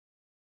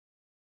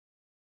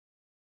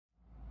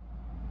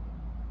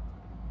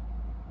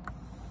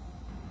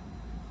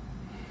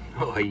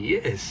Oh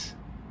yes.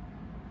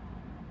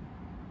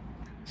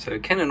 So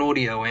can an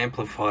audio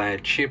amplifier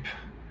chip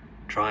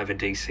drive a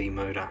DC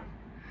motor?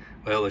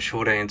 Well, the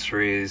short answer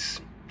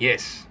is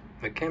yes,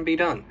 it can be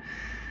done.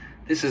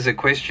 This is a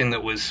question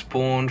that was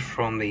spawned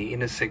from the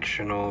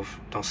intersection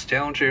of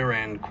nostalgia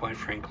and, quite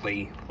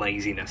frankly,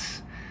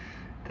 laziness.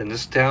 The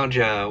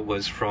nostalgia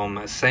was from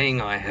a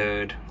saying I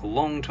heard a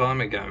long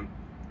time ago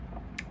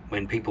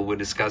when people were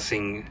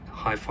discussing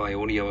hi-fi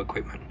audio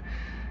equipment.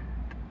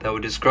 They were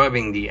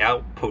describing the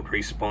output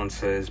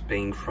response as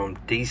being from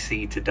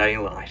DC to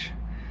daylight,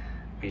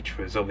 which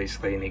was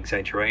obviously an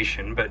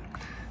exaggeration, but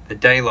the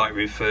daylight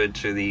referred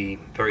to the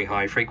very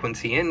high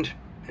frequency end,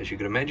 as you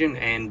could imagine,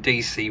 and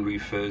DC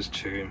refers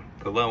to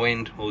the low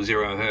end, or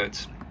 0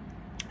 Hertz.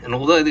 And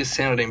although this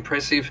sounded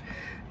impressive,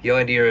 the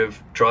idea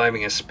of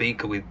driving a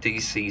speaker with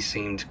DC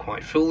seemed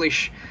quite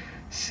foolish,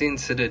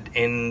 since it'd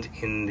end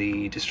in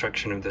the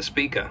destruction of the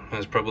speaker,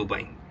 most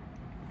probably.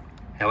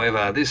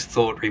 However, this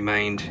thought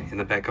remained in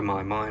the back of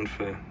my mind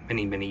for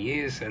many, many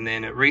years, and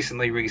then it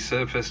recently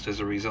resurfaced as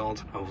a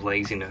result of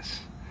laziness.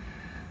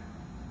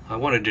 I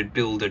wanted to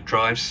build a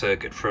drive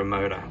circuit for a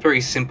motor. Very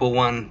simple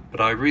one,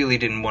 but I really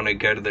didn't want to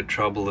go to the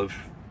trouble of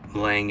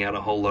laying out a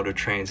whole lot of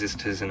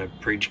transistors in a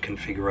bridge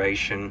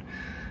configuration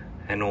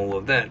and all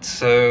of that.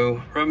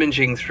 So,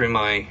 rummaging through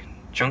my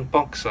junk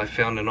box, I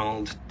found an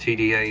old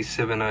TDA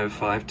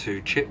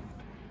 7052 chip,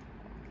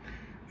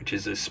 which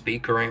is a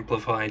speaker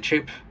amplifier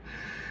chip.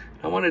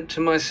 I wondered to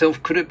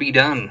myself, could it be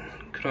done?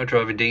 Could I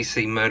drive a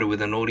DC motor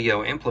with an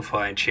audio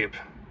amplifier chip?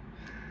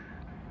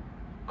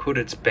 Could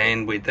its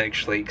bandwidth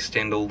actually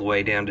extend all the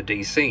way down to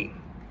DC?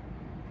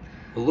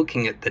 Well,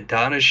 looking at the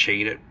data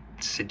sheet, it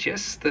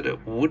suggests that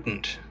it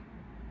wouldn't.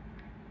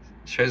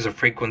 It shows a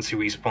frequency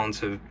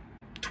response of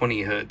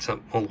 20 Hertz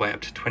up all the way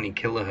up to 20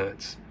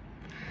 kilohertz.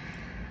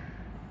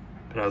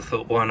 But I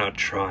thought, why not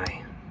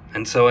try?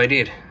 And so I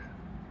did.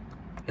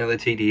 Now the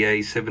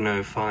TDA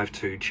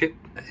 7052 chip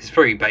is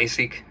very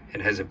basic. It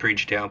has a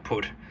bridged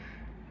output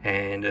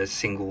and a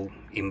single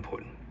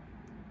input.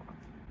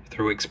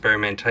 Through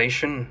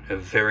experimentation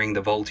of varying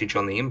the voltage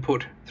on the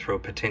input through a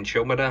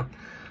potentiometer,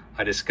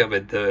 I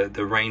discovered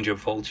the range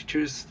of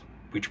voltages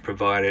which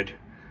provided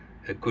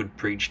a good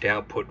bridged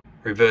output,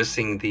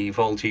 reversing the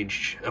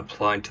voltage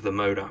applied to the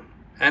motor,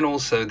 and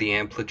also the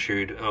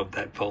amplitude of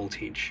that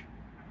voltage.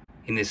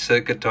 In this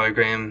circuit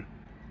diagram,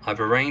 I've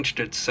arranged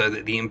it so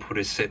that the input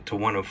is set to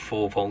one of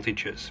 4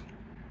 voltages,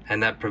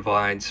 and that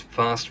provides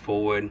fast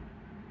forward,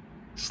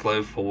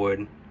 slow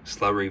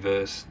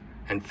reverse,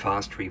 and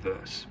fast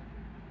reverse.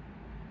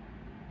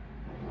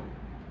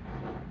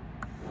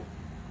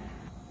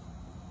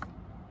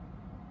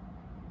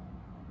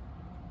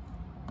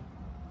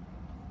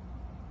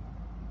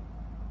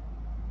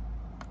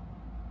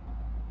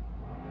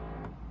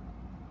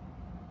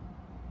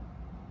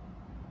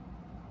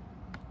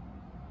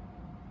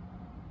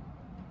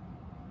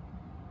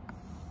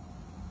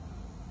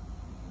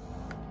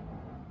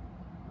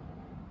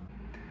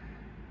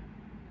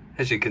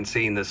 As you can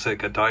see in the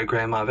circuit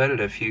diagram, I've added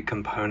a few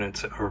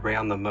components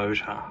around the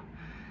motor.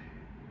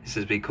 This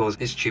is because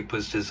this chip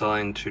was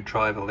designed to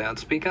drive a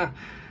loudspeaker,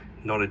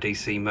 not a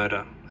DC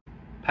motor.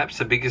 Perhaps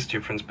the biggest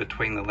difference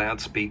between the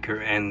loudspeaker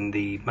and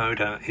the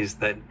motor is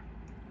that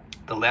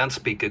the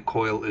loudspeaker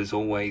coil is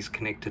always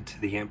connected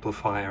to the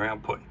amplifier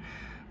output,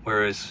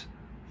 whereas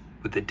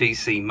with the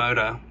DC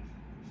motor,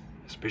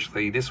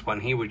 especially this one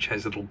here, which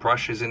has little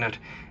brushes in it,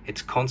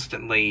 it's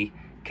constantly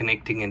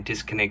connecting and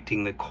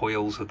disconnecting the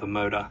coils of the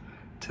motor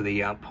to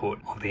the output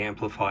of the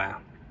amplifier.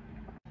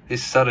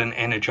 This sudden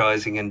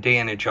energizing and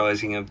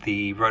de-energizing of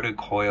the rotor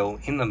coil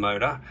in the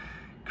motor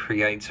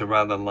creates a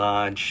rather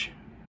large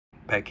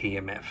back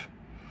EMF,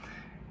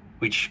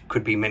 which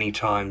could be many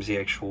times the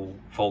actual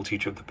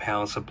voltage of the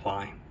power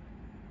supply.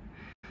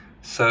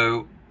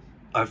 So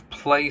I've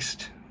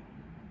placed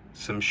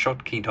some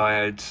Schottky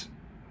diodes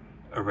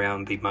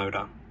around the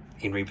motor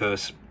in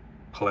reverse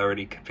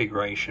polarity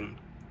configuration.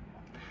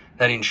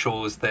 That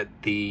ensures that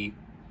the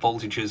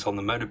voltages on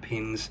the motor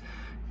pins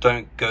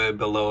don't go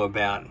below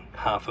about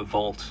half a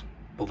volt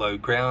below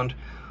ground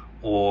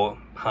or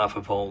half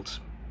a volt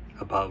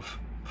above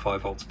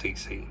 5 volts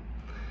DC.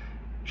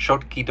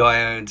 Schottky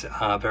diodes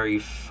are very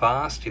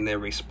fast in their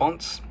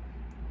response.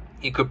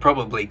 You could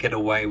probably get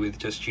away with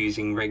just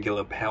using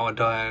regular power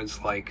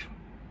diodes like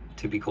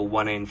typical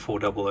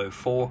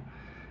 1N4004,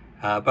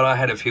 but I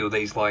had a few of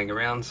these lying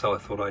around, so I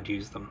thought I'd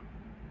use them.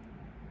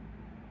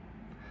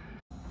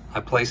 I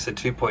placed the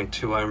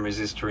 2.2 ohm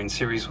resistor in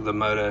series with the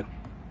motor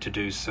to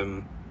do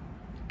some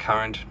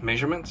current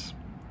measurements.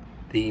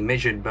 The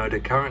measured motor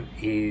current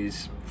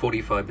is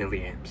 45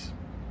 milliamps.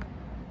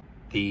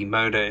 The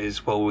motor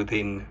is well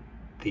within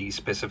the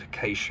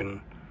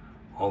specification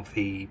of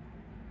the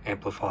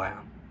amplifier.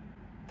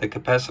 The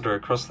capacitor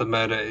across the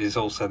motor is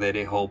also there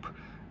to help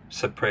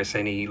suppress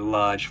any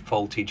large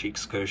voltage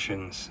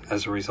excursions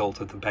as a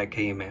result of the back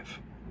EMF.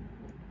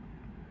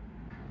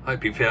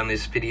 Hope you found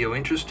this video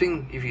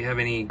interesting. If you have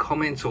any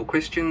comments or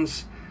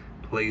questions,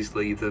 please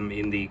leave them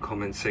in the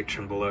comments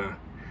section below.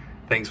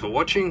 Thanks for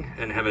watching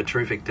and have a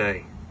terrific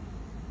day.